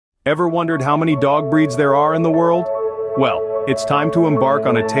Ever wondered how many dog breeds there are in the world? Well, it's time to embark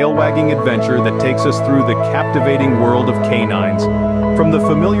on a tail-wagging adventure that takes us through the captivating world of canines. From the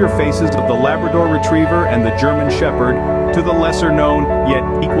familiar faces of the Labrador Retriever and the German Shepherd, to the lesser-known, yet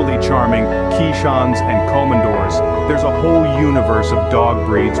equally charming, Keeshonds and Komondors, there's a whole universe of dog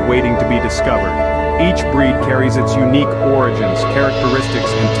breeds waiting to be discovered. Each breed carries its unique origins, characteristics,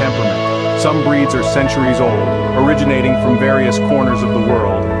 and temperament. Some breeds are centuries old, originating from various corners of the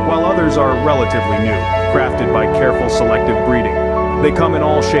world, while others are relatively new, crafted by careful selective breeding. They come in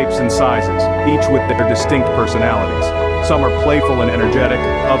all shapes and sizes, each with their distinct personalities. Some are playful and energetic,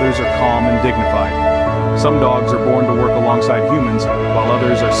 others are calm and dignified. Some dogs are born to work alongside humans, while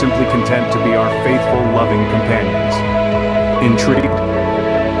others are simply content to be our faithful, loving companions. Intrigued?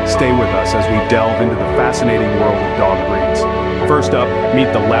 Stay with us as we delve into the fascinating world of dog breeds. First up, meet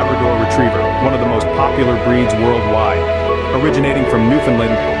the Labrador Retriever, one of the most popular breeds worldwide. Originating from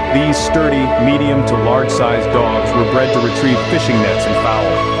Newfoundland, these sturdy, medium to large-sized dogs were bred to retrieve fishing nets and fowl.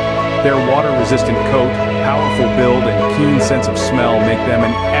 Their water-resistant coat, powerful build, and keen sense of smell make them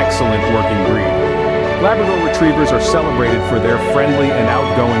an excellent working breed. Labrador Retrievers are celebrated for their friendly and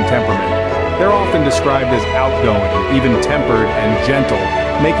outgoing temperament. They're often described as outgoing, even tempered and gentle,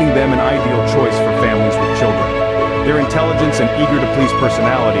 making them an ideal choice for families with children. Their intelligence and eager-to-please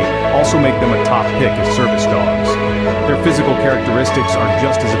personality also make them a top pick as service dogs. Their physical characteristics are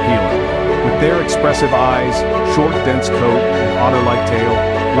just as appealing. With their expressive eyes, short, dense coat, and otter-like tail,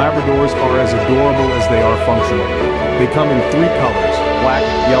 Labradors are as adorable as they are functional. They come in 3 colors, black,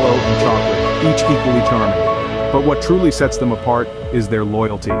 yellow, and chocolate, each equally charming. But what truly sets them apart is their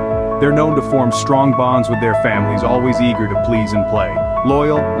loyalty. They're known to form strong bonds with their families, always eager to please and play.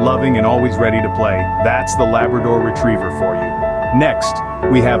 Loyal, loving, and always ready to play, that's the Labrador Retriever for you. Next,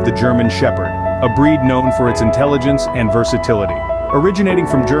 we have the German Shepherd, a breed known for its intelligence and versatility. Originating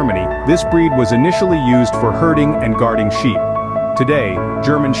from Germany, this breed was initially used for herding and guarding sheep. Today,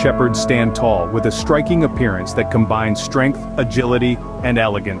 German Shepherds stand tall with a striking appearance that combines strength, agility, and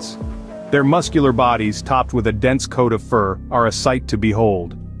elegance. Their muscular bodies, topped with a dense coat of fur, are a sight to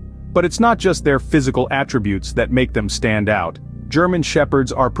behold. But it's not just their physical attributes that make them stand out. German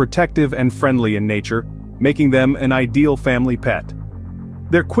Shepherds are protective and friendly in nature, making them an ideal family pet.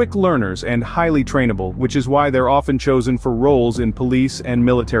 They're quick learners and highly trainable, which is why they're often chosen for roles in police and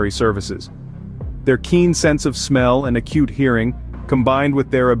military services. Their keen sense of smell and acute hearing, combined with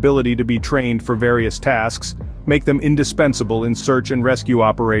their ability to be trained for various tasks, make them indispensable in search and rescue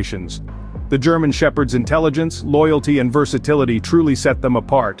operations. The German Shepherd's intelligence, loyalty, and versatility truly set them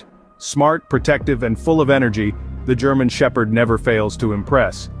apart. Smart, protective, and full of energy, the German Shepherd never fails to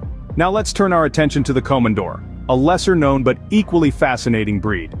impress. Now let's turn our attention to the Komondor, a lesser-known but equally fascinating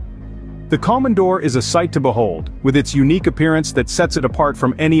breed. The Komondor is a sight to behold, with its unique appearance that sets it apart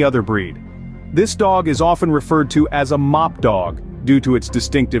from any other breed. This dog is often referred to as a mop dog, due to its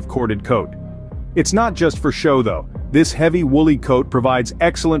distinctive corded coat. It's not just for show though. This heavy woolly coat provides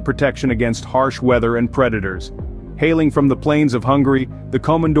excellent protection against harsh weather and predators. Hailing from the plains of Hungary, the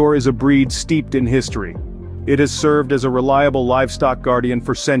Komondor is a breed steeped in history. It has served as a reliable livestock guardian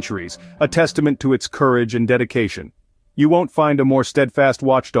for centuries, a testament to its courage and dedication. You won't find a more steadfast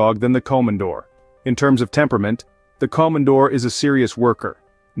watchdog than the Komondor. In terms of temperament, the Komondor is a serious worker,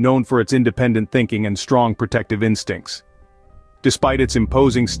 known for its independent thinking and strong protective instincts. Despite its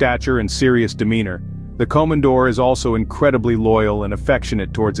imposing stature and serious demeanor, the Komondor is also incredibly loyal and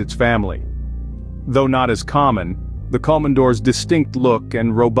affectionate towards its family. Though not as common, the Komondor's distinct look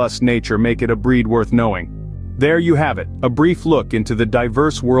and robust nature make it a breed worth knowing. There you have it, a brief look into the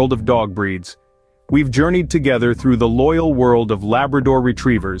diverse world of dog breeds. We've journeyed together through the loyal world of Labrador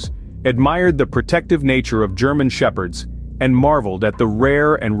Retrievers, admired the protective nature of German Shepherds, and marveled at the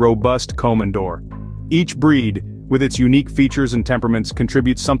rare and robust Komondor. Each breed, with its unique features and temperaments,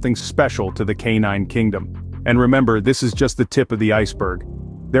 contributes something special to the canine kingdom. And remember, this is just the tip of the iceberg.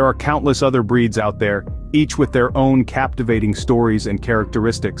 There are countless other breeds out there, each with their own captivating stories and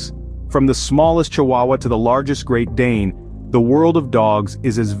characteristics. From the smallest Chihuahua to the largest Great Dane, the world of dogs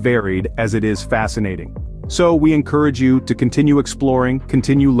is as varied as it is fascinating. So we encourage you to continue exploring,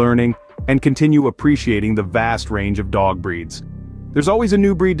 continue learning, and continue appreciating the vast range of dog breeds. There's always a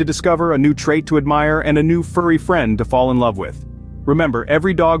new breed to discover, a new trait to admire, and a new furry friend to fall in love with. Remember,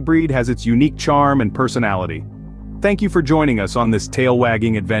 every dog breed has its unique charm and personality. Thank you for joining us on this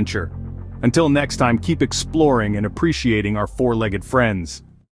tail-wagging adventure. Until next time, keep exploring and appreciating our four-legged friends.